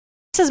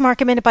is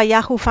Market Minute by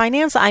Yahoo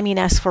Finance. I'm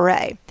Ines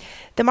Ferre.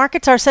 The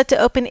markets are set to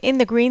open in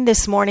the green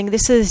this morning.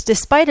 This is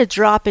despite a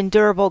drop in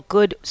durable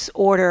goods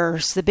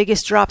orders, the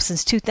biggest drop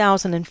since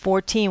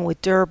 2014,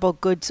 with durable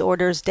goods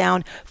orders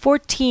down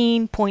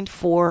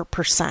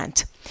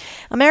 14.4%.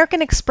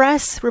 American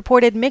Express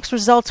reported mixed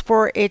results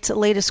for its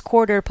latest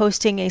quarter,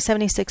 posting a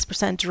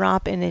 76%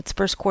 drop in its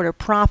first quarter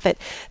profit.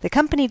 The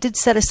company did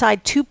set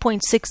aside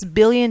 $2.6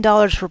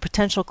 billion for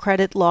potential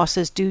credit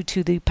losses due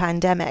to the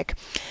pandemic.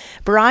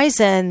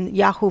 Verizon,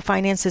 Yahoo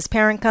Finance's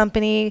parent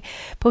company,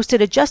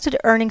 posted adjusted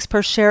earnings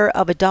per share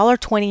of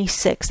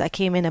 $1.26. That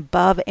came in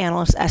above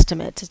analyst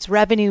estimates. Its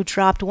revenue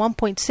dropped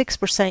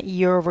 1.6%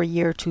 year over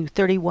year to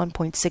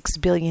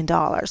 $31.6 billion.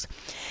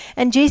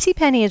 And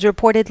JCPenney is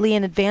reportedly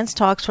in advanced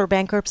talks for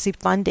bankruptcy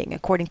funding,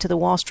 according to the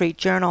Wall Street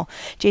Journal.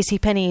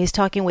 JCPenney is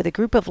talking with a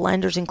group of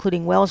lenders,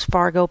 including Wells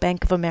Fargo,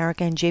 Bank of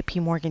America, and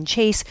JP Morgan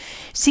Chase,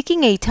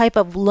 seeking a type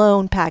of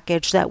loan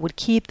package that would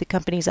keep the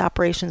company's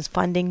operations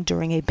funding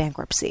during a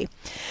bankruptcy.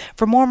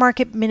 For more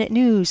Market Minute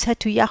news, head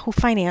to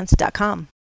yahoofinance.com.